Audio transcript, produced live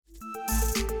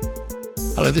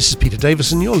Hello, this is Peter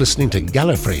Davison. You're listening to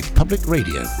Gallifrey Public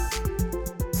Radio.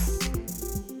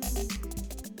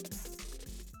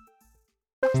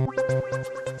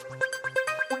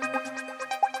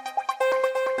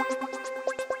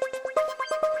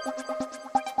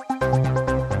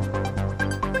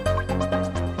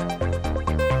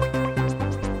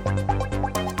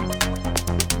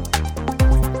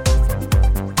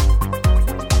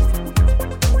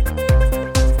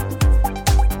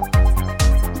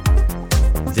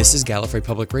 This is Gallifrey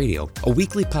Public Radio, a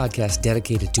weekly podcast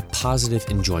dedicated to positive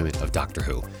enjoyment of Doctor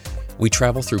Who. We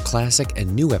travel through classic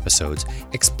and new episodes,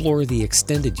 explore the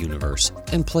extended universe,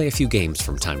 and play a few games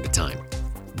from time to time.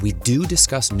 We do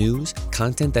discuss news,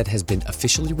 content that has been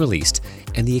officially released,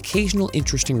 and the occasional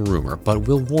interesting rumor, but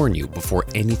we'll warn you before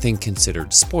anything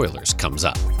considered spoilers comes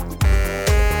up.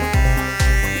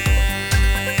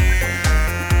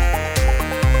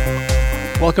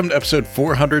 Welcome to episode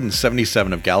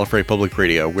 477 of Gallifrey Public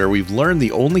Radio, where we've learned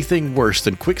the only thing worse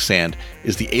than quicksand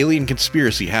is the alien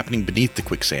conspiracy happening beneath the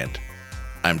quicksand.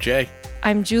 I'm Jay.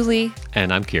 I'm Julie.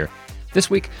 And I'm Kier.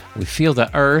 This week, we feel the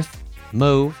Earth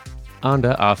move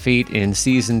under our feet in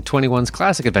Season 21's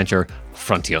classic adventure,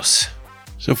 Frontios.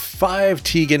 So Five,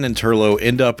 Tegan, and Turlough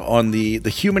end up on the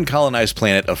human-colonized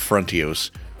planet of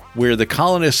Frontios, where the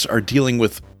colonists are dealing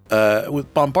with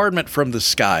bombardment from the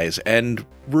skies and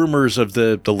rumors of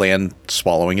the land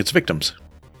swallowing its victims.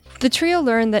 The trio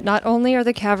learn that not only are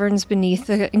the caverns beneath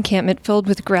the encampment filled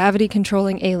with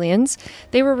gravity-controlling aliens,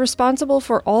 they were responsible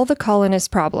for all the colonists'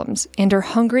 problems and are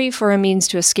hungry for a means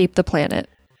to escape the planet.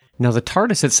 Now, the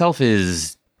TARDIS itself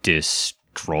is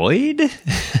destroyed,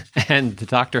 and the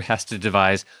Doctor has to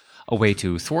devise a way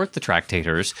to thwart the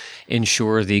Tractators,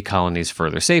 ensure the colony's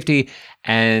further safety,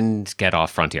 and get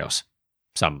off Frontios.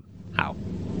 Somehow.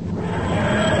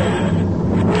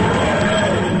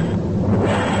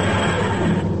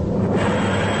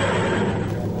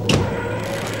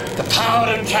 The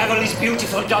power of travel is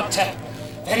beautiful, Doctor.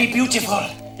 Very beautiful.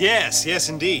 Yes,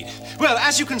 indeed. Well,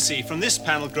 as you can see from this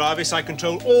panel, Gravis, I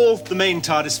control all the main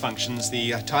TARDIS functions,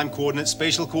 the time coordinates,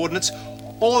 spatial coordinates,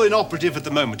 all inoperative at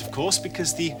the moment, of course,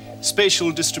 because the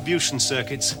spatial distribution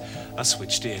circuits are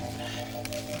switched in.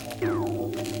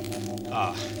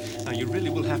 Now you really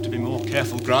will have to be more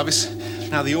careful, Gravis.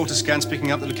 Now the autoscan's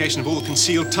picking up the location of all the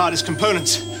concealed TARDIS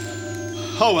components.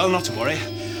 Oh, well, not to worry.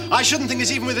 I shouldn't think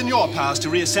it's even within your powers to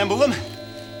reassemble them.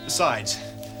 Besides,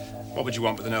 what would you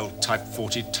want with an old Type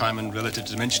 40 time and relative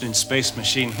dimension in space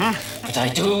machine, But I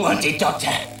do want it,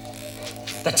 Doctor.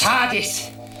 The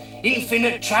TARDIS.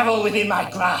 Infinite travel within my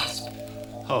grasp.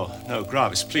 Oh, no,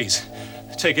 Gravis, please.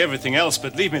 Take everything else,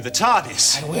 but leave me the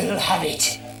TARDIS. I will have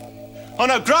it. Oh,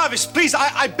 no, Gravis, please,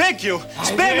 I beg you.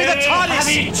 Spare me the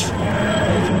TARDIS.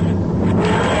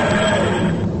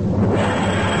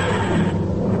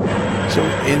 So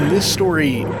in this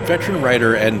story, veteran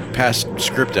writer and past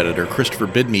script editor Christopher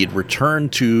Bidmead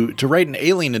returned to write an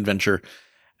alien adventure,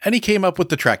 and he came up with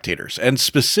the Tractators, and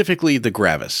specifically the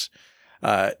Gravis.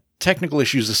 Technical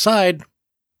issues aside,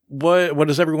 what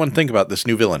does everyone think about this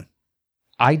new villain?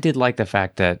 I did like the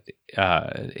fact that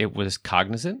it was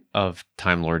cognizant of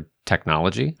Time Lord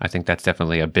technology. I think that's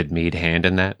definitely a Bidmead hand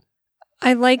in that.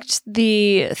 I liked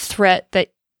the threat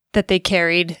that they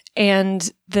carried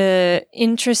and the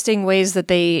interesting ways that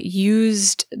they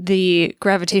used the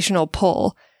gravitational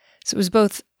pull. So it was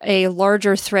both a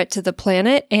larger threat to the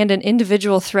planet and an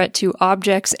individual threat to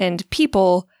objects and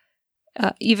people.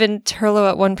 Even Turlough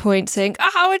at one point saying,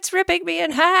 "Oh, it's ripping me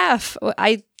in half."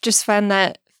 I just found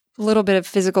that little bit of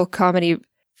physical comedy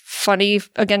funny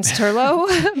against Turlough.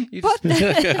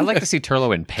 I'd like to see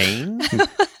Turlough in pain.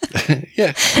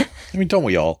 Yeah, I mean, don't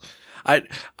we all? I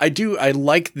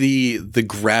like the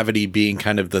gravity being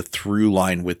kind of the through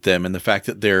line with them, and the fact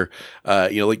that they're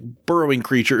like burrowing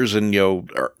creatures and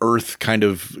Earth kind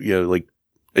of like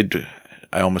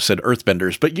I almost said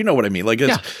earthbenders, but you know what I mean. Like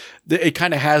it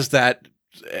kind of has that,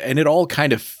 and it all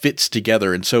kind of fits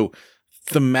together, and so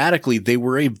thematically, they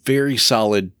were a very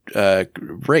solid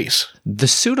race. The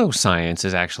pseudoscience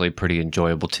is actually pretty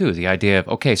enjoyable too. The idea of,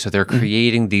 okay, so they're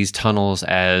creating these tunnels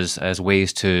as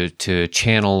ways to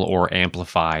channel or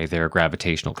amplify their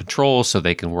gravitational control so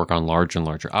they can work on larger and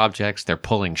larger objects. They're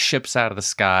pulling ships out of the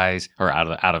skies or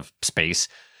out of space.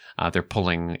 They're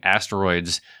pulling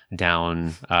asteroids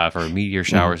down for meteor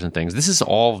showers and things. This is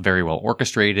all very well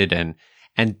orchestrated and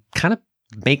kind of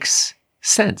makes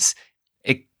sense.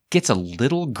 It gets a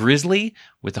little grisly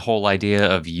with the whole idea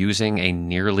of using a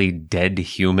nearly dead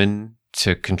human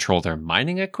to control their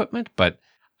mining equipment, but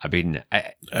I mean,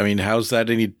 how's that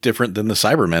any different than the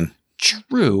Cybermen?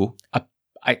 True.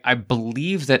 I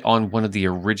believe that on one of the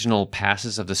original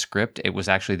passes of the script, it was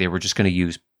actually they were just going to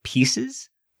use pieces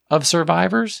of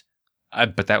survivors,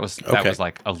 but that was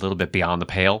like a little bit beyond the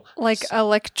pale. Like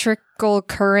electrical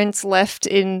currents left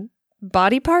in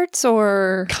body parts,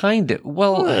 or kind of.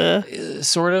 Well,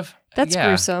 sort of. That's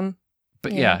gruesome.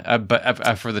 But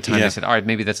but for the time they said, all right,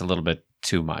 maybe that's a little bit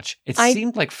too much. It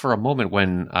seemed like for a moment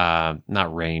when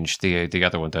not Range, the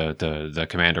other one, the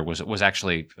commander was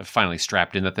actually finally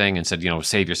strapped in the thing and said,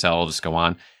 save yourselves, go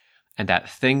on. And that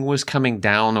thing was coming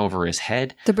down over his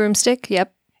head. The broomstick,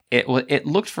 yep. It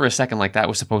looked for a second like that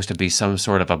was supposed to be some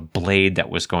sort of a blade that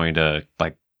was going to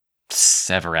like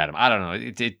sever at him. I don't know.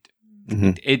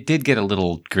 It did get a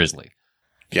little grisly.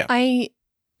 Yeah. I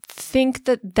think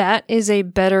that is a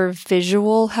better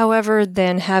visual, however,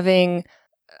 than having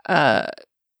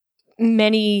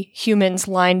many humans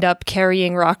lined up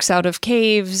carrying rocks out of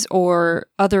caves or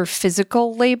other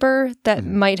physical labor that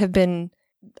might have been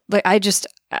like,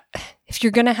 if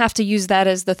you're going to have to use that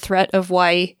as the threat of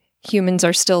why humans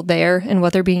are still there and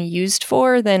what they're being used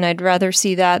for, then I'd rather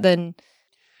see that than,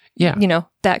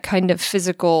 that kind of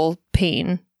physical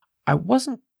pain. I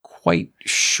wasn't quite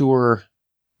sure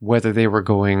whether they were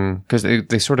going, because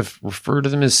they sort of refer to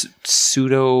them as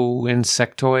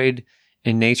pseudo-insectoid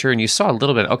in nature, and you saw a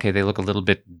little bit, okay, they look a little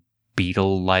bit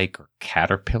beetle-like or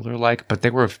caterpillar-like, but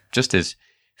they were just as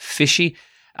fishy.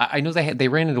 I know they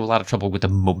ran into a lot of trouble with the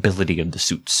mobility of the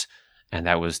suits, and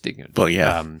that was...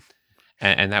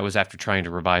 and that was after trying to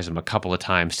revise them a couple of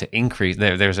times to increase.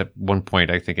 There's at one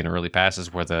point, I think, in early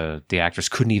passes where the actors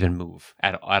couldn't even move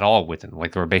at all with them.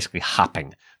 Like they were basically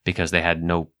hopping because they had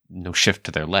no shift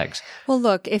to their legs. Well,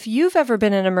 look, if you've ever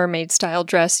been in a mermaid-style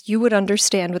dress, you would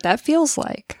understand what that feels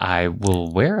like. I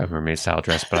will wear a mermaid-style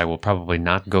dress, but I will probably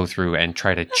not go through and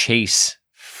try to chase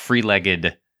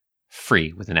free-legged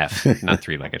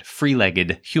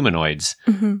humanoids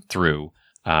through.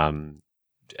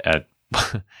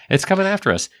 It's coming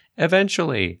after us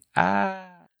eventually. Well,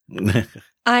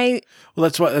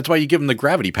 that's why you give them the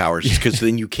gravity powers, because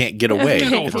then you can't get away.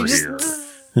 Get over here.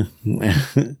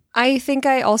 I think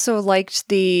I also liked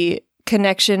the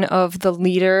connection of the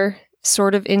leader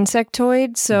sort of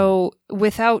insectoid. So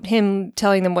without him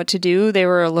telling them what to do, they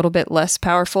were a little bit less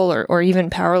powerful or even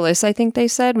powerless, I think they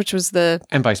said, which was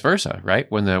and vice versa, right?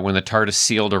 When the TARDIS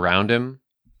sealed around him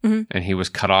and he was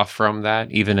cut off from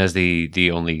that, even as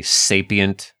the only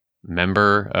sapient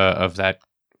member of that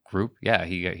group,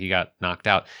 he got knocked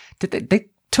out. They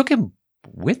took him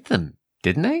with them,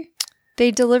 didn't they? They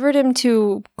delivered him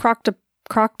to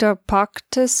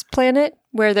Croctopoctus planet,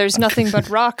 where there's nothing but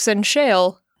rocks and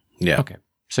shale. Yeah. Okay.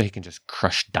 So he can just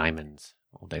crush diamonds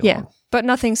all day long. But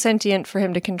nothing sentient for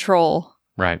him to control.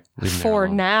 Right. For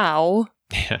now.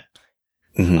 Yeah.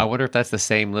 I wonder if that's the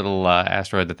same little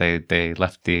asteroid that they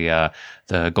left the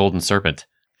Golden Serpent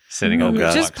sitting on.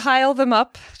 Just pile them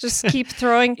up. Just keep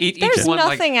throwing. There's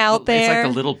nothing out there. It's like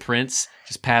the little prince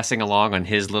just passing along on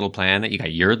his little planet. You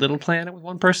got your little planet with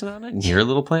one person on it, and your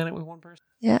little planet with one person.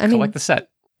 Yeah, I mean, collect the set.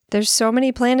 There's so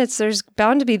many planets. There's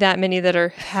bound to be that many that are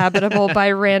habitable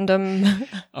by random.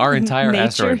 Our entire nature.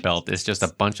 asteroid belt is just a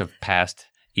bunch of past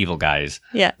evil guys.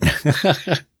 Yeah.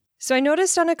 So I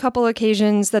noticed on a couple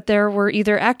occasions that there were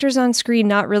either actors on screen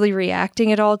not really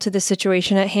reacting at all to the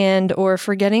situation at hand or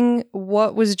forgetting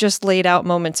what was just laid out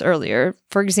moments earlier.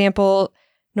 For example,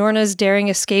 Norna's daring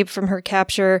escape from her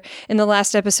capture in the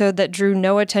last episode that drew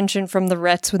no attention from the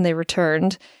Rets when they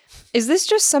returned. Is this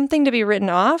just something to be written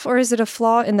off, or is it a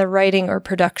flaw in the writing or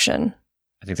production?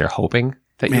 I think they're hoping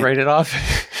that you write it off.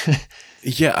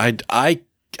 Yeah, I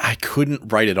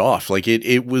couldn't write it off. Like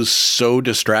it was so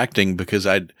distracting because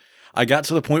I got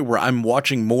to the point where I'm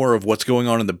watching more of what's going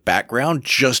on in the background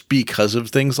just because of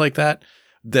things like that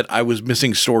I was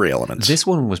missing story elements. This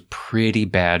one was pretty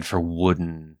bad for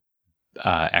wooden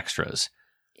extras.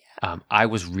 I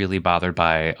was really bothered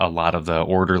by a lot of the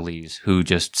orderlies who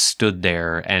just stood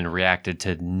there and reacted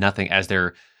to nothing as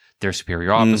their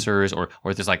superior officers, or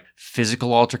there's like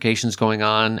physical altercations going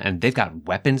on and they've got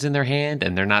weapons in their hand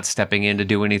and they're not stepping in to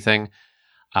do anything.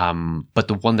 But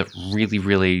the one that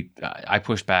really, I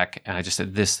pushed back and I just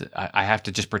said this, I have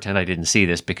to just pretend I didn't see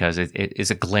this because it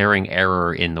is a glaring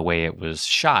error in the way it was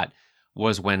shot,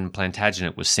 was when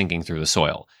Plantagenet was sinking through the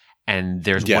soil. And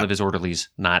there's one of his orderlies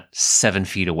not 7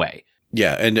 feet away.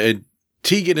 Yeah, and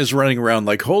Tegan is running around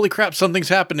like, holy crap, something's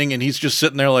happening. And he's just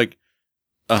sitting there like,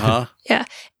 yeah.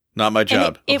 Not my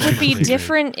job. It would be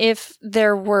different if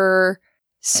there were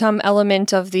some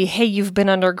element of the, hey, you've been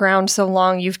underground so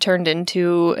long, you've turned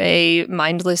into a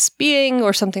mindless being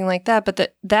or something like that.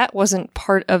 But that wasn't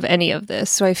part of any of this.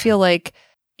 So I feel like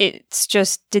it's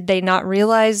just, did they not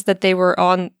realize that they were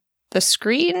on the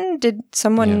screen? Did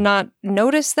someone not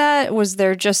notice that? Was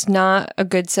there just not a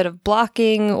good set of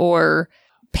blocking or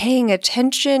paying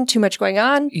attention? Too much going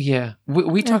on? Yeah.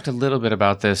 We talked a little bit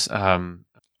about this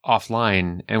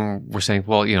offline, and we're saying,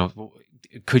 well,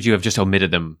 could you have just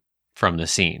omitted them from the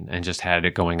scene and just had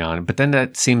it going on? But then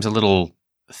that seems a little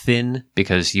thin,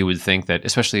 because you would think that,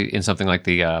 especially in something like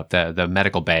the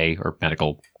medical bay or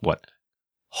medical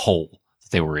hole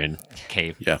that they were in,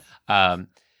 cave,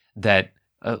 that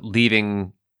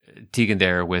leaving Tegan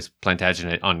there with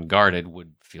Plantagenet unguarded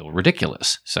would feel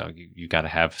ridiculous. So you got to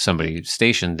have somebody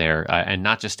stationed there, and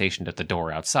not just stationed at the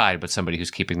door outside, but somebody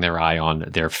who's keeping their eye on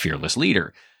their fearless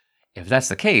leader. If that's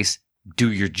the case, do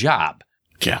your job.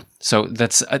 Yeah. So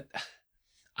that's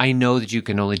I know that you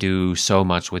can only do so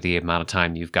much with the amount of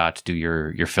time you've got to do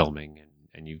your filming,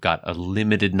 and you've got a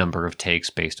limited number of takes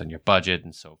based on your budget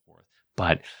and so forth.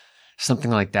 But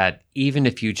something like that, even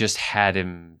if you just had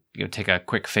him, take a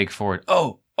quick fake forward,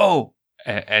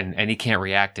 and he can't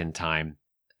react in time,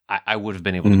 I would have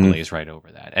been able to glaze right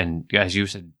over that. And as you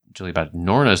said, Julie, about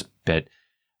Norna's bit,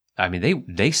 I mean,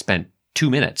 they spent 2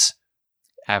 minutes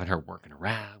having her working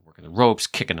around, working the ropes,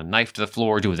 kicking a knife to the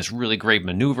floor, doing this really great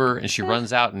maneuver, and she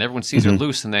runs out, and everyone sees her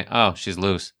loose, and she's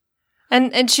loose.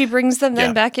 And she brings them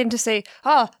then back in to say,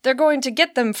 they're going to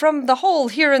get them from the hole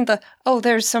here in the,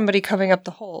 there's somebody coming up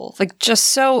the hole. Like, just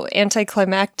so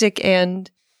anticlimactic, and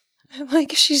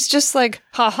like, she's just like,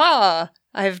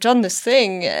 I've done this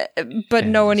thing, but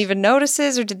no one even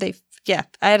notices, or did they,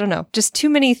 I don't know. Just too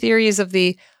many theories of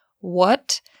the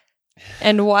what,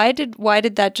 and why did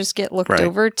that just get looked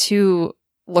over to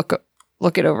look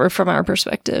it over from our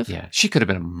perspective? Yeah, she could have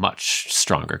been a much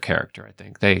stronger character, I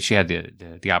think. She had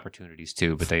the opportunities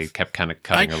too, but they kept kind of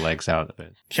cutting her legs out of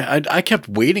it. Yeah, I kept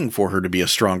waiting for her to be a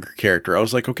stronger character. I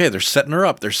was like, okay, they're setting her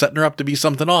up. They're setting her up to be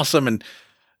something awesome, and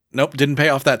nope, didn't pay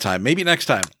off that time. Maybe next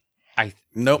time.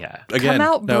 Nope. Yeah. Again, come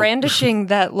out brandishing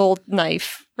that little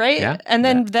knife, right? Yeah. And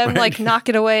then like knock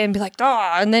it away and be like,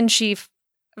 and then she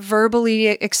verbally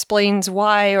explains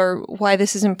why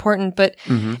this is important, but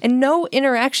and no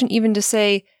interaction even to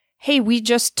say, hey, we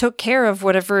just took care of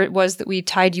whatever it was that we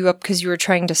tied you up because you were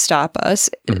trying to stop us.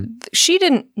 She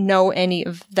didn't know any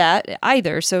of that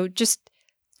either. So just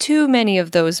too many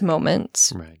of those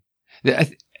moments. Right.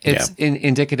 It's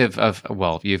indicative of,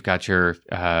 you've got your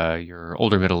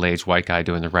older middle-aged white guy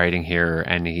doing the writing here,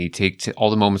 and he takes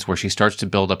all the moments where she starts to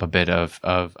build up a bit of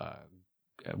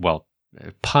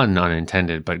pun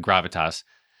unintended, but gravitas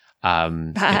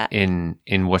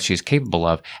in what she's capable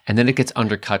of, and then it gets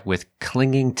undercut with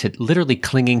literally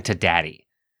clinging to daddy,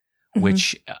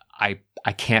 which I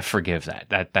can't forgive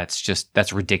that.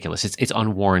 That's ridiculous. It's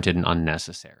unwarranted and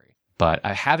unnecessary. But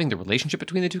having the relationship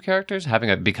between the two characters,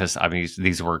 because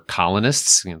these were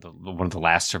colonists, one of the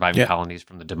last surviving colonies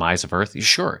from the demise of Earth.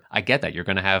 Sure, I get that you're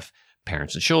going to have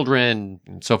parents and children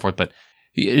and so forth, but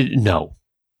no,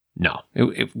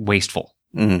 wasteful.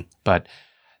 But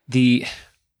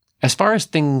as far as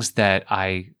things that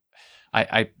I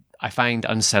find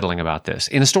unsettling about this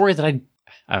in a story that I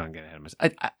don't get ahead of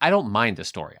myself. I don't mind the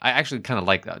story. I actually kind of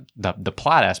like the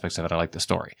plot aspects of it. I like the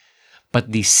story. But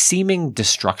the seeming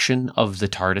destruction of the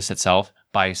TARDIS itself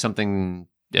by something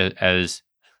as,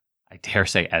 I dare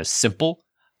say, as simple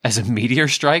as a meteor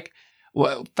strike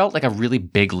felt like a really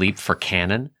big leap for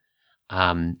canon.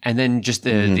 And then just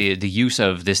the use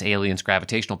of this alien's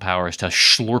gravitational powers to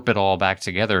slurp it all back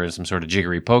together in some sort of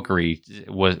jiggery-pokery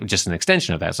was just an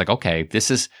extension of that. It's like, okay,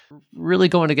 this is really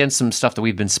going against some stuff that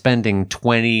we've been spending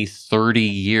 20, 30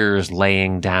 years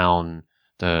laying down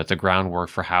the groundwork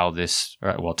for how this,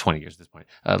 20 years at this point,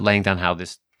 laying down how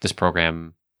this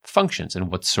program functions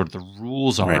and what sort of the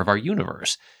rules are of our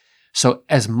universe. So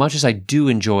as much as I do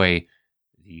enjoy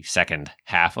the second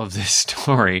half of this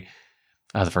story,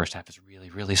 the first half is really,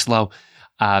 really slow.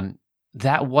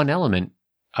 That one element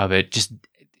of it just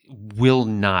will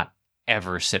not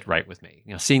ever sit right with me.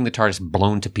 Seeing the TARDIS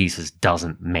blown to pieces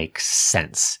doesn't make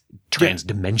sense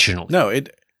transdimensionally. No,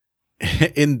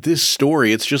 in this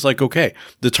story, it's just like, okay,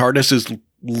 the TARDIS is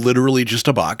literally just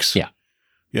a box. Yeah.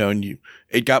 And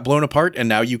it got blown apart, and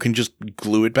now you can just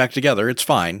glue it back together. It's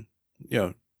fine. It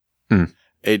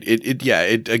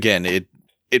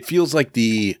feels like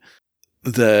the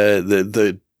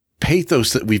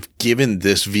pathos that we've given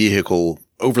this vehicle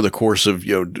over the course of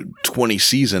 20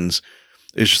 seasons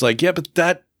is just like, but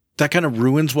that kind of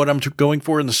ruins what I'm going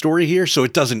for in the story here, so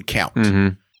it doesn't count.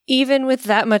 Mm-hmm. Even with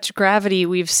that much gravity,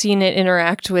 we've seen it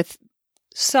interact with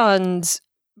suns,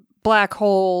 black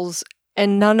holes,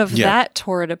 and none of that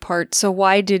tore it apart. So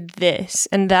why did this?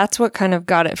 And that's what kind of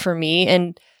got it for me.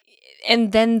 And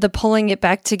And then the pulling it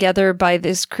back together by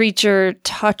this creature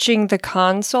touching the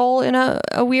console in a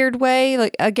weird way.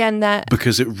 Like, again, that...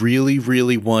 Because it really,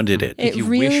 really wanted it. If you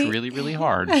wish really, really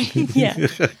hard. Yeah.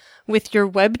 With your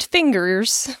webbed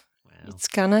fingers, it's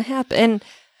gonna happen. And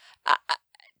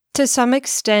to some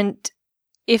extent,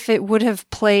 if it would have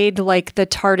played like the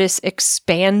TARDIS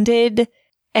expanded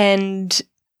and...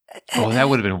 Oh, that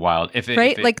would have been wild.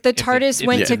 Like the TARDIS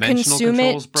went to consume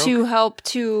it to help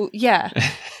to,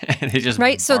 and it just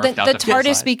so then the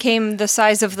TARDIS became the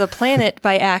size of the planet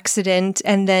by accident,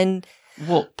 and then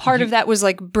part of that was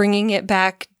like bringing it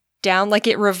back down, like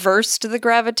it reversed the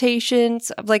gravitation.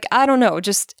 Like, I don't know,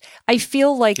 just I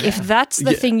feel like if that's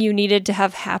the thing you needed to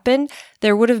have happen,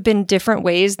 there would have been different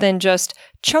ways than just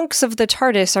chunks of the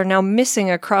TARDIS are now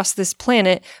missing across this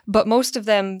planet, but most of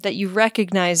them that you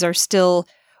recognize are still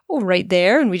right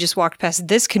there, and we just walked past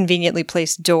this conveniently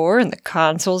placed door, and the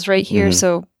console's right here.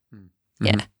 So,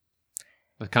 yeah.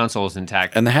 The console is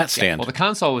intact. And the hat stand. Well, the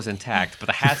console was intact, but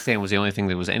the hat stand was the only thing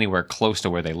that was anywhere close to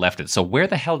where they left it. So where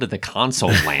the hell did the console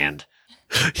land?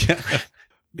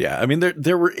 Yeah, I mean,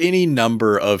 there were any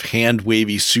number of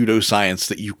hand-wavy pseudoscience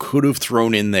that you could have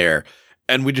thrown in there,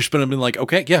 and we just been like,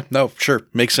 okay, yeah, no, sure,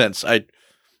 makes sense. I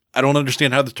don't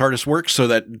understand how the TARDIS works, so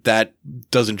that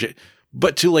doesn't...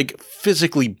 But to like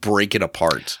physically break it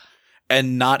apart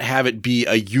and not have it be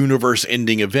a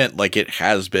universe-ending event like it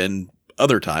has been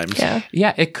other times.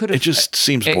 Yeah, it could have. It just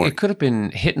seems boring. It could have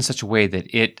been hit in such a way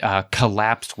that it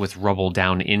collapsed with rubble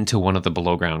down into one of the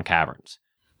below-ground caverns,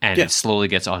 and it slowly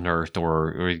gets unearthed,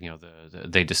 or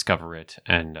they discover it,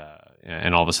 and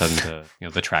all of a sudden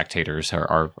the tractators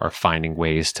are finding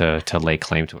ways to lay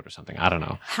claim to it or something. I don't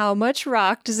know. How much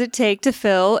rock does it take to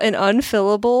fill an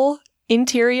unfillable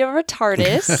interior of a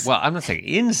TARDIS? Well, I'm not saying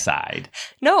inside.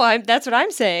 No, that's what I'm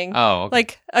saying. Oh, okay.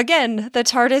 Like, again, the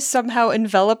TARDIS somehow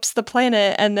envelops the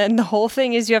planet, and then the whole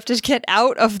thing is you have to get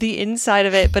out of the inside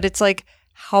of it, but it's like,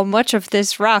 how much of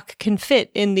this rock can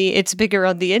fit in it's bigger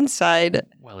on the inside?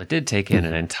 Well, it did take in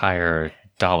an entire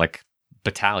Dalek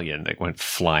battalion that went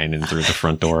flying in through the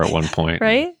front door at one point.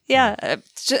 Right? Yeah.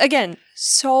 Again,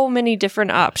 so many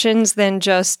different options than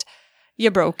just,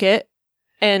 you broke it,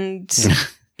 and...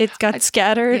 It got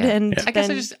scattered, and I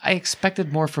guess I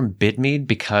expected more from Bidmead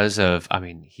because of, I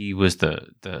mean, he was the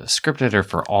script editor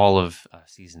for all of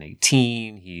season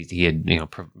 18. He had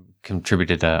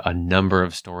contributed a number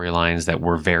of storylines that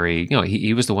were very,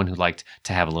 he was the one who liked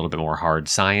to have a little bit more hard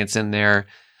science in there,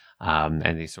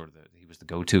 and he was the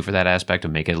go-to for that aspect to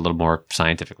make it a little more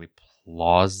scientifically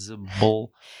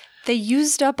plausible. They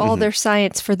used up all their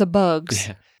science for the bugs.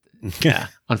 Yeah.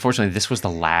 Unfortunately, this was the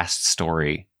last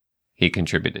story he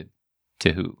contributed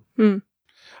to Who. All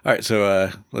right, so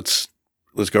let's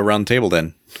go around the table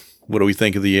then. What do we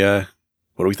think of it?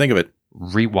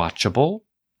 Rewatchable?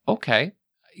 Okay,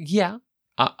 yeah.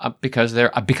 Because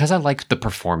I liked the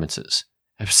performances,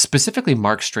 specifically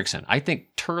Mark Strickson. I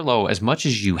think Turlough, as much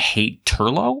as you hate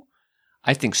Turlough,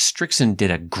 I think Strickson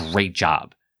did a great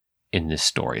job in this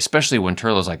story, especially when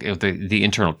Turlough's like the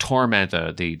internal torment,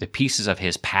 the pieces of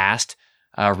his past.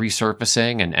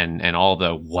 Resurfacing and all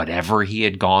the whatever he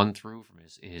had gone through from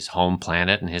his home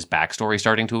planet and his backstory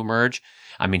starting to emerge.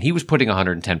 I mean, he was putting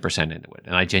 110% into it,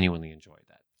 and I genuinely enjoyed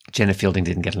that. Jenna Fielding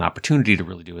didn't get an opportunity to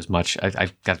really do as much.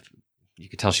 You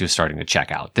could tell she was starting to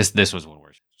check out. This was one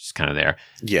where she's kind of there.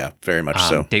 Yeah, very much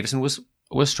so. Davison was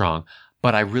strong,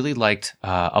 but I really liked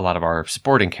a lot of our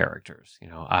supporting characters.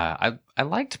 I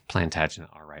liked Plantagenet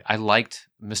all right. I liked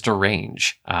Mr.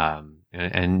 Range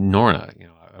and Norna.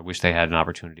 I wish they had an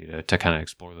opportunity to kind of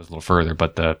explore those a little further,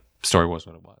 but the story was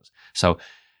what it was. So,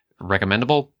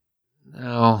 recommendable?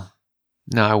 No,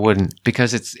 I wouldn't,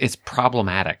 because it's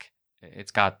problematic.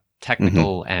 It's got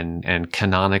technical and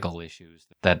canonical issues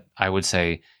that I would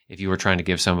say if you were trying to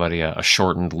give somebody a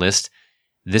shortened list,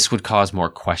 this would cause more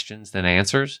questions than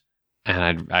answers,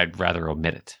 and I'd rather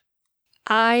omit it.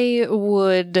 I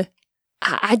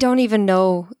don't even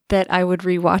know that I would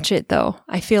rewatch it, though.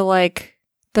 I feel like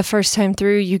the first time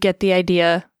through, you get the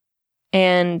idea,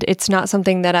 and it's not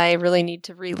something that I really need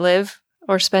to relive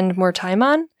or spend more time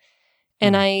on.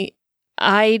 And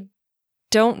I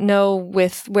don't know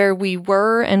with where we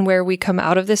were and where we come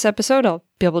out of this episode. I'll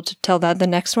be able to tell that the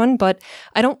next one, but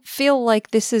I don't feel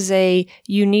like this is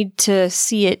you need to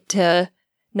see it to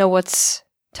know what's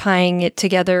tying it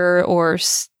together or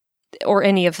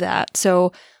any of that.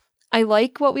 So I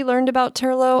like what we learned about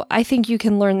Turlough. I think you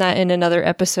can learn that in another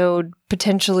episode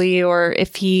potentially, or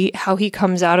how he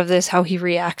comes out of this, how he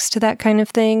reacts to that kind of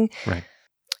thing. Right.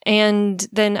 And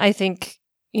then I think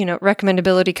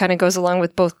recommendability kind of goes along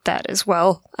with both that as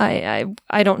well. I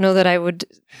don't know that I would,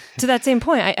 to that same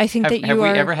point, I think that have we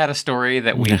ever had a story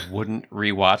that we wouldn't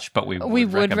rewatch, but we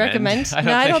would recommend?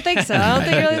 I don't think so. I don't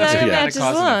think really that matches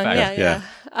along. Yeah.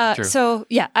 So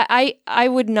yeah, I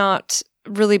would not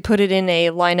really put it in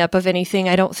a lineup of anything.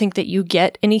 I don't think that you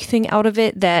get anything out of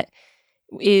it that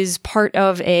is part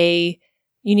of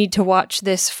you need to watch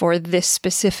this for this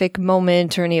specific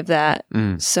moment or any of that.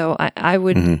 So I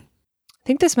would, I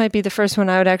think this might be the first one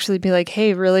I would actually be like,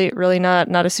 hey, really, really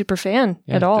not a super fan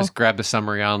at all. Just grab the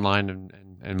summary online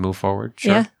and move forward.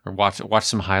 Sure. Yeah. Or watch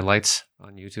some highlights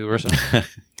on YouTube or something.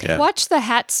 Watch the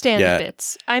hat stand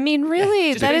bits. I mean,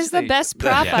 really, that is the best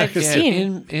prop I've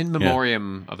seen. In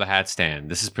memoriam of the hat stand,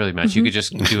 this is pretty much, you could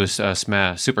just do a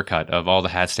supercut of all the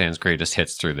hat stand's greatest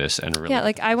hits through this. And really,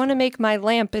 like I want to make my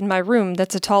lamp in my room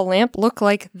that's a tall lamp look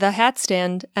like the hat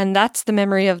stand, and that's the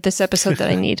memory of this episode that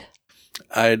I need.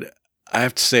 I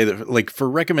have to say that, like, for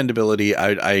recommendability,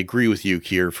 I agree with you,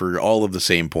 Kier, for all of the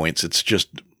same points. It's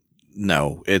just,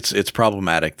 no, it's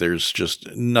problematic. There's just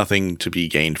nothing to be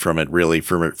gained from it, really,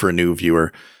 for a new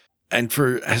viewer. And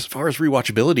as far as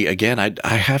rewatchability, again,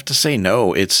 I have to say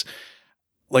no. It's,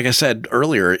 like I said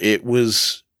earlier,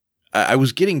 I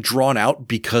was getting drawn out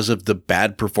because of the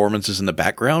bad performances in the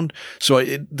background. So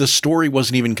the story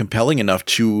wasn't even compelling enough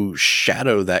to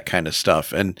shadow that kind of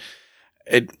stuff. And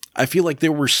I feel like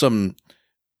there were some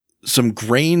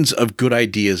grains of good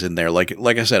ideas in there. Like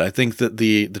I said, I think that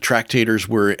the Tractators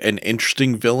were an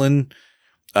interesting villain.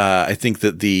 I think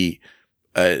that the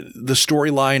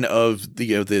storyline of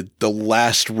the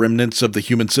last remnants of the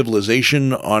human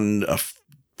civilization on a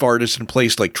far distant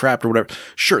place like Trapped or whatever.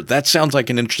 Sure, that sounds like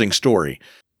an interesting story.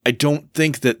 I don't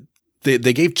think that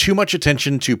they gave too much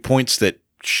attention to points that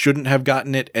shouldn't have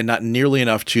gotten it, and not nearly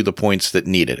enough to the points that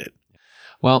needed it.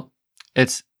 Well,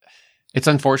 it's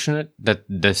unfortunate that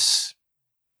this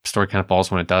story kind of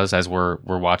falls when it does, as we're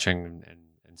watching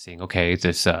and seeing, okay,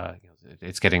 this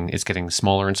it's getting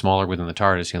smaller and smaller within the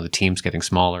TARDIS. The team's getting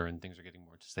smaller and things are getting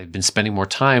more. They've been spending more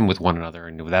time with one another,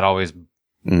 and that always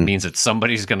means that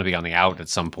somebody's going to be on the out at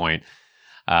some point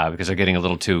because they're getting a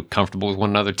little too comfortable with one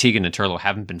another. Tegan and Turlough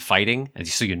haven't been fighting, and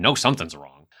so something's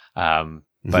wrong.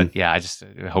 But yeah, I just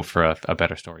hope for a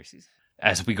better story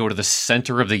as we go to the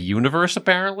center of the universe.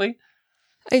 Apparently.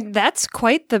 That's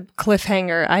quite the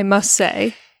cliffhanger, I must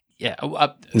say. Yeah,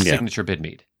 signature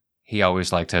Bidmead. He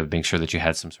always liked to make sure that you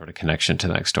had some sort of connection to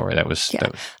the next story. That was.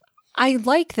 I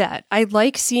like that. I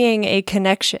like seeing a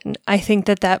connection. I think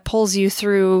that pulls you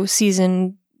through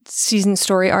season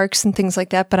story arcs and things like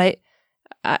that. But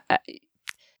I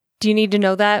do you need to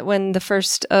know that when the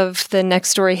first of the next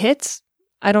story hits?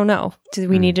 I don't know. Do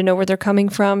we need to know where they're coming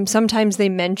from? Sometimes they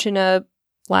mention a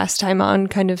last time on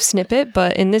kind of snippet,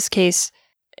 but in this case,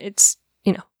 it's,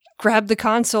 grab the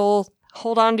console,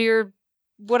 hold on to your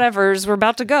whatevers, we're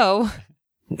about to go.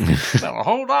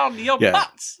 Hold on to your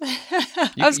butts.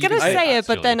 I was going to say it,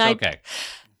 but then I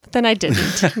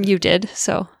didn't. You did,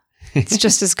 so it's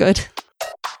just as good.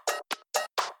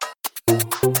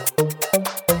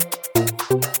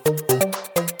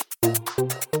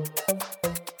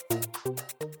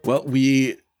 Well,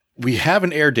 we have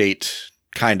an air date,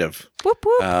 kind of. Whoop,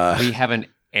 whoop. We have an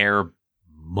air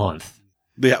month.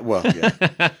 Yeah, well,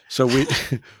 yeah. So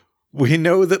we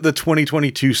know that the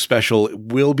 2022 special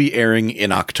will be airing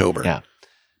in October.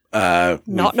 Yeah.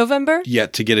 Not November?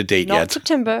 Yet to get a date yet. Not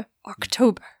September,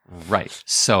 October. Right.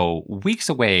 So weeks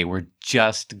away, we're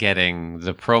just getting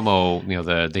the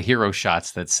promo, the hero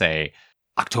shots that say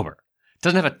October.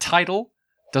 Doesn't have a title.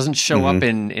 Doesn't show up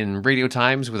in Radio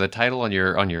Times with a title on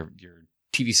your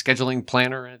TV scheduling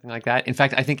planner or anything like that. In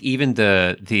fact, I think even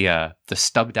the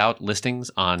stubbed out listings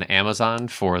on Amazon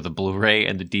for the Blu-ray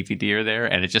and the DVD are there,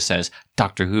 and it just says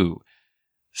Doctor Who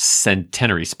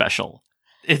Centenary Special.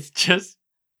 It's just,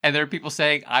 and there are people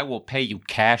saying, "I will pay you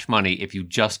cash money if you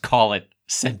just call it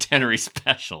Centenary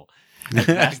Special." And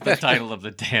that's the title of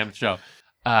the damn show.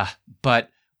 But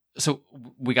so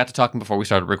we got to talking before we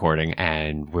started recording,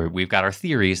 and we've got our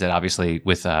theories that obviously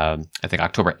with I think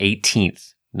October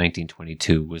 18th.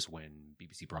 1922 was when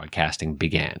BBC Broadcasting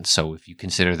began. So if you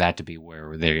consider that to be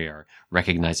where they are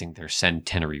recognizing their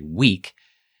centenary week,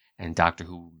 and Doctor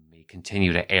Who may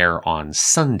continue to air on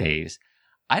Sundays,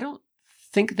 I don't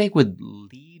think they would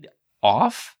lead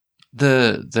off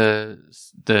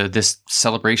this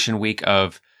celebration week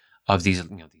of these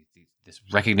this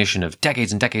recognition of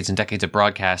decades and decades and decades of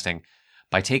broadcasting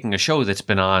by taking a show that's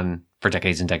been on for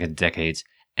decades and decades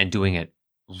and doing it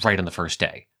right on the first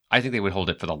day. I think they would hold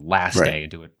it for the last day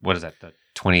and do it. What is that? The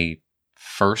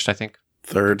 21st, I think.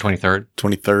 23rd.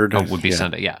 23rd. Oh, would be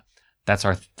Sunday. Yeah, that's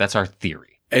our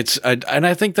theory. And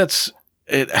I think that's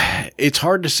it. It's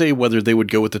hard to say whether they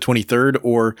would go with the 23rd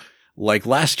or like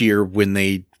last year when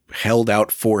they held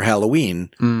out for Halloween.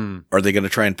 Are they going to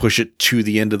try and push it to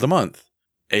the end of the month?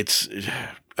 It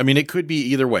could be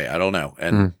either way. I don't know.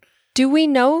 And do we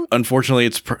know? Unfortunately,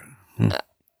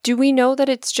 Do we know that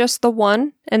it's just the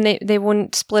one and they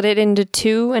wouldn't split it into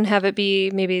two and have it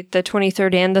be maybe the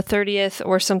 23rd and the 30th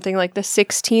or something like the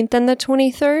 16th and the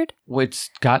 23rd? Well, it's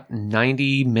got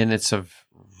 90 minutes of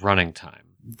running time.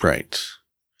 Right.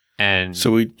 And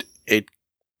so it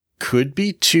could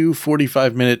be 2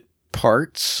 45-minute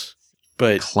parts,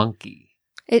 but clunky.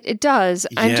 It does.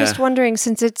 Yeah. I'm just wondering,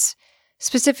 since it's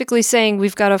specifically saying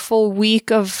we've got a full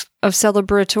week of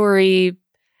celebratory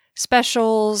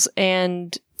specials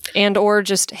and or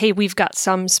just, hey, we've got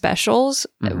some specials.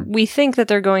 We think that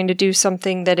they're going to do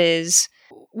something that is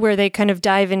where they kind of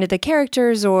dive into the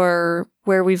characters or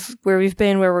where we've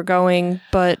been, where we're going.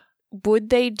 But would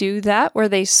they do that where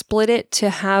they split it to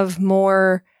have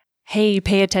more, hey,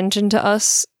 pay attention to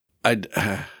us? I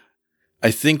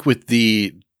think with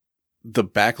the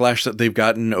backlash that they've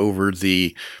gotten over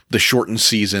the shortened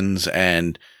seasons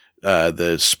and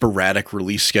the sporadic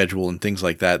release schedule and things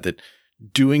like that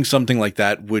doing something like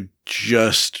that would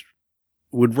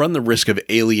run the risk of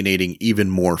alienating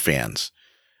even more fans.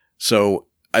 So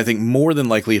I think more than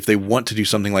likely, if they want to do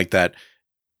something like that,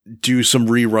 do some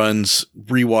reruns,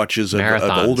 rewatches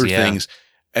of older things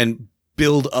and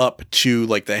build up to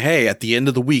like hey, at the end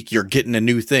of the week, you're getting a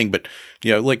new thing, but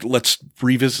let's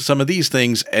revisit some of these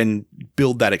things and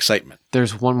build that excitement.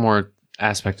 There's one more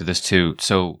aspect of this too.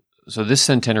 So this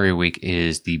Centenary Week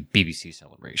is the BBC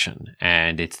celebration,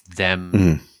 and it's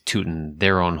them tooting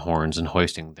their own horns and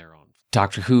hoisting their own.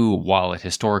 Doctor Who, while it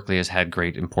historically has had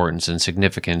great importance and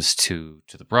significance to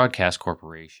the broadcast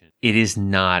corporation, it is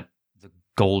not the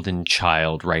golden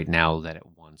child right now that it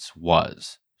once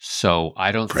was. So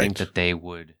I don't think that they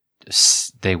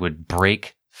would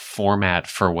break format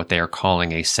for what they are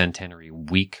calling a Centenary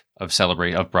Week of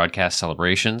broadcast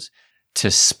celebrations, to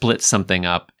split something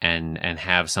up and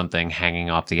have something hanging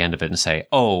off the end of it and say,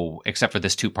 oh, except for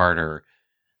this two-parter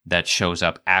that shows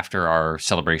up after our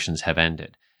celebrations have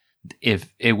ended.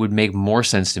 If it would make more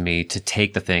sense to me to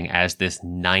take the thing as this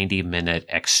 90-minute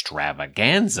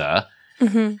extravaganza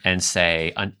and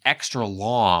say an extra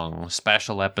long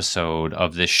special episode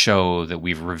of this show that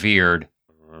we've revered,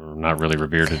 not really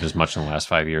revered it as much in the last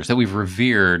 5 years, that we've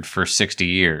revered for 60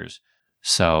 years.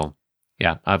 So...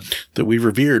 yeah. That we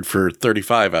revered for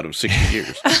 35 out of 60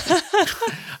 years.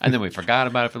 And then we forgot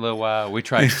about it for a little while. We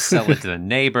tried to sell it to the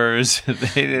neighbors.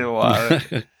 They didn't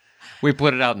want it. We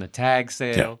put it out in the tag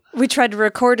sale. Yeah. We tried to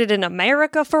record it in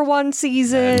America for one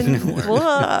season.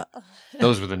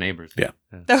 Those were the neighbors. Yeah.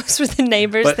 Those were the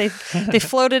neighbors. But they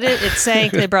floated it. It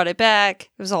sank. They brought it back.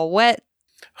 It was all wet.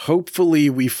 Hopefully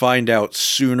we find out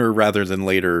sooner rather than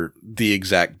later the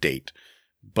exact date.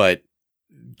 But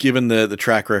given the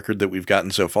track record that we've gotten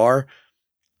so far,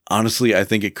 honestly, I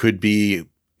think it could be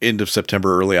end of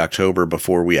September, early October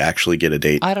before we actually get a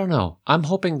date. I don't know. I'm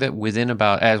hoping that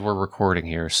as we're recording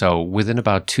here, so within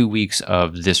about 2 weeks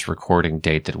of this recording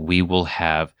date, that we will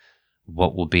have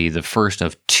what will be the first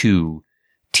of 2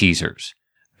 teasers.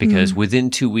 Because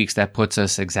within 2 weeks, that puts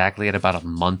us exactly at about a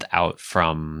month out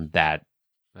from that.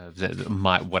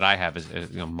 What I have is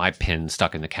my pin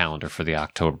stuck in the calendar for the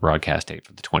October broadcast date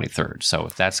for the 23rd. So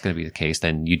if that's going to be the case,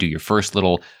 then you do your first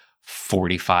little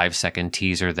 45-second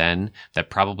teaser then that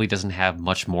probably doesn't have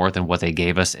much more than what they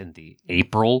gave us in the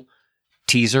April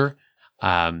teaser.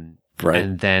 And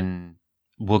then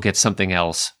we'll get something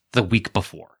else the week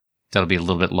before. That'll be a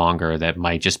little bit longer. That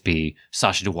might just be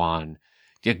Sacha Dhawan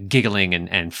giggling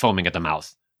and foaming at the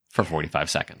mouth for 45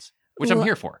 seconds. Which I'm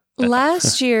here for.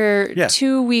 Last year,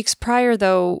 2 weeks prior,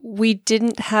 though, we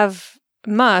didn't have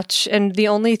much, and the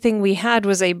only thing we had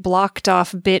was a blocked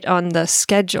off bit on the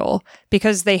schedule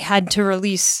because they had to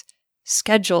release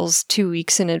schedules 2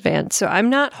 weeks in advance. So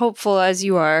I'm not hopeful as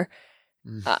you are.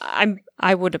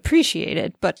 I would appreciate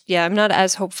it, but yeah, I'm not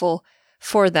as hopeful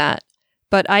for that.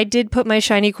 But I did put my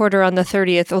shiny quarter on the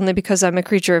 30th only because I'm a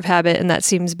creature of habit and that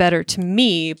seems better to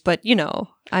me. But,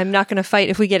 I'm not going to fight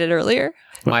if we get it earlier.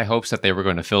 My hopes that they were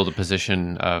going to fill the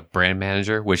position of brand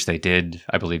manager, which they did,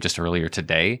 I believe, just earlier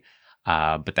today.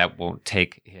 But that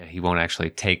he won't actually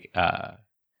take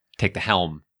the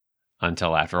helm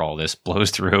until after all this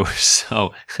blows through.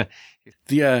 So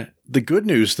the good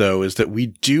news, though, is that we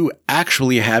do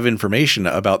actually have information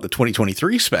about the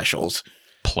 2023 specials.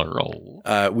 Plural.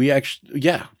 We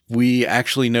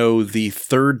actually know the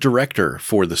third director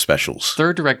for the specials.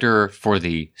 Third director for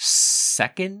the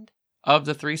second of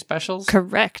the 3 specials?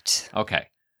 Correct. Okay.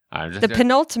 The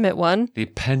penultimate one. The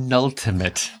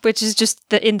penultimate. Which is just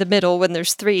in the middle when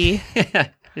there's 3.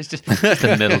 It's just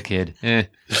the middle kid. Yeah,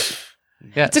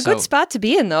 it's a good spot to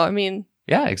be in, though. I mean...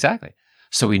 Yeah, exactly.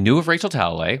 So we knew of Rachel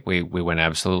Talalay. We went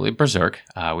absolutely berserk.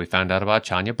 We found out about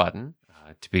Chanya Button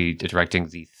to be directing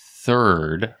the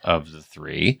 3rd of the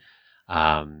 3.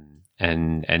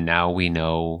 And now we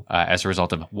know, as a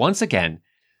result of, once again,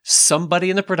 somebody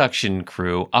in the production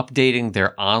crew updating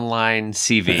their online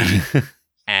CV,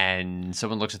 and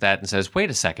someone looks at that and says,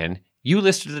 wait a second, you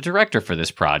listed the director for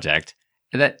this project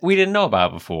that we didn't know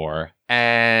about before.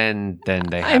 And then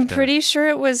they have I'm pretty sure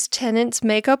it was Tennant's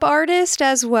makeup artist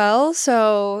as well,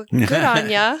 so good on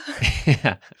ya.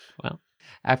 Yeah. Well,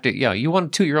 after, you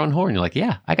want to toot your own horn. You're like,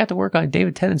 yeah, I got to work on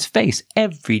David Tennant's face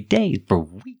every day for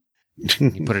weeks.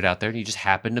 You put it out there and you just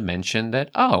happen to mention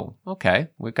that, oh, okay,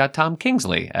 we've got Tom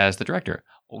Kingsley as the director.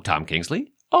 Oh, Tom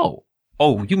Kingsley? Oh,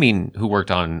 you mean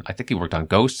I think he worked on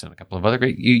Ghosts and a couple of other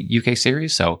great UK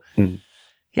series. So,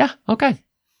 yeah, okay.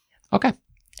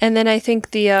 And then I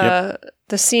think the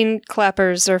scene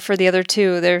clappers are for the other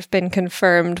 2. They've been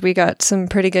confirmed. We got some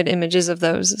pretty good images of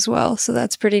those as well. So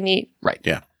that's pretty neat. Right.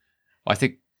 Yeah. Well, I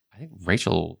think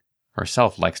Rachel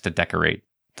herself likes to decorate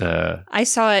I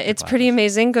saw it. It's pretty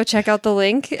amazing. Go check out the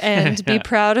link and be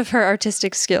proud of her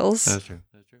artistic skills. That's true.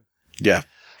 Yeah.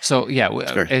 So, yeah,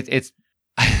 it's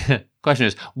question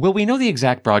is, will we know the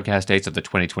exact broadcast dates of the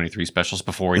 2023 specials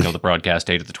before we know the broadcast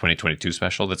date of the 2022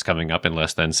 special that's coming up in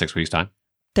less than 6 weeks' time?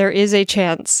 There is a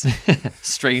chance.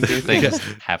 Stranger things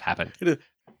have happened.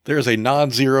 There is a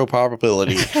non-zero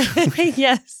probability.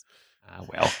 Yes.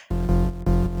 Well.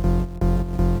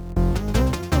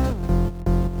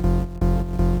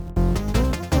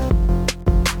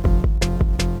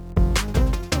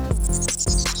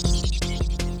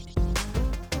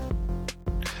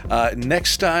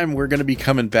 Next time, we're going to be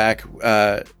coming back,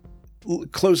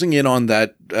 closing in on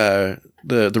that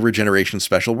the Regeneration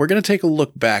special. We're going to take a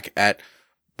look back at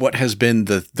what has been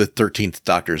the 13th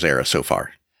Doctor's era so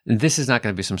far. This is not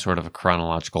going to be some sort of a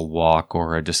chronological walk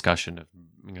or a discussion of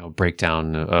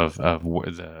breakdown of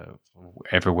the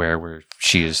everywhere where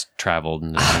she has traveled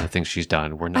and the things she's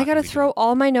done. We're not. I got to throw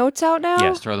all my notes out now?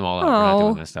 Yes, throw them all out. We're not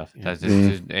doing this stuff.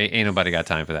 Ain't nobody got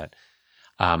time for that.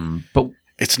 But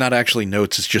it's not actually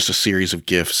notes. It's just a series of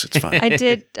GIFs. It's fine.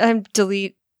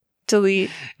 Delete.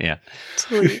 Yeah.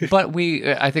 Delete. But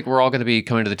I think we're all going to be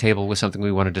coming to the table with something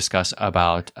we want to discuss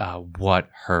about what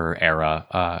her era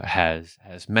has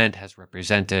meant, has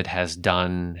represented, has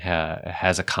done,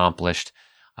 has accomplished,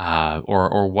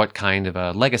 or what kind of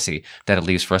a legacy that it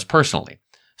leaves for us personally.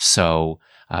 So,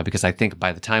 because I think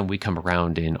by the time we come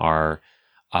around in our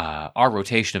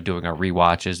rotation of doing our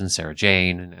rewatches and Sarah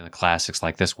Jane and the classics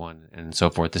like this one and so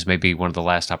forth, this may be one of the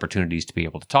last opportunities to be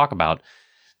able to talk about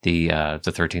the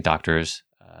 13th Doctor's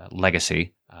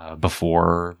legacy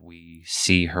before we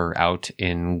see her out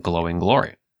in glowing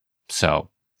glory. So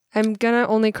I'm gonna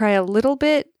only cry a little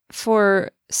bit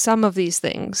for some of these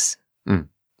things.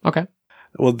 Okay.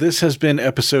 Well, this has been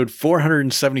episode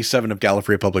 477 of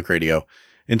Gallifrey Public Radio.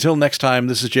 Until next time,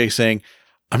 this is Jay saying,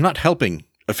 I'm not helping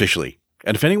officially.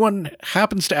 And if anyone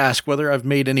happens to ask whether I've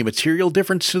made any material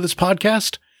difference to this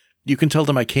podcast, you can tell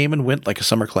them I came and went like a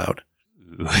summer cloud.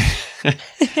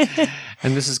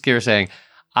 And this is Kira saying,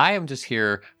 I am just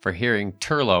here for hearing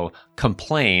Turlo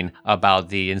complain about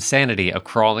the insanity of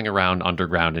crawling around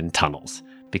underground in tunnels,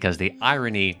 because the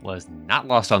irony was not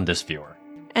lost on this viewer.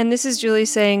 And this is Julie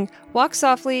saying, walk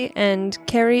softly and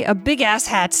carry a big-ass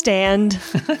hat stand.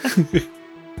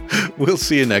 We'll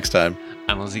see you next time.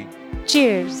 I'm Lizzie.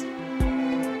 Cheers.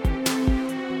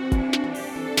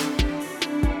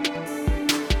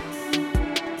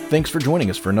 Thanks for joining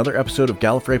us for another episode of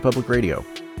Gallifrey Public Radio.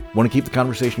 Want to keep the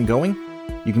conversation going?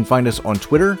 You can find us on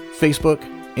Twitter, Facebook,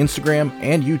 Instagram,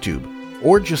 and YouTube,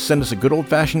 or just send us a good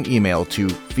old-fashioned email to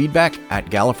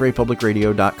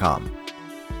feedback@gallifreypublicradio.com.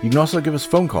 You can also give us a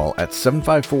phone call at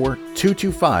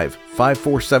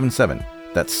 754-225-5477.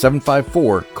 That's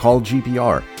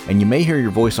 754-CALL-GPR, and you may hear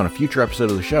your voice on a future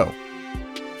episode of the show.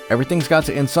 Everything's got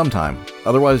to end sometime,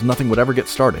 otherwise nothing would ever get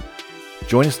started.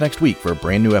 Join us next week for a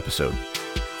brand new episode.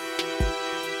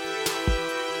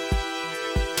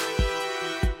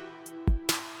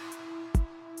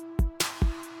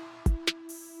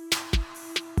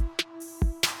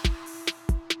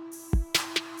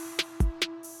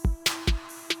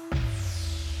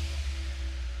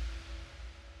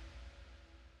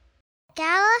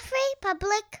 Gallifrey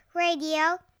Public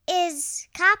Radio is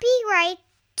copyright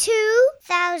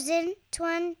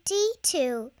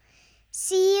 2022.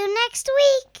 See you next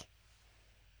week.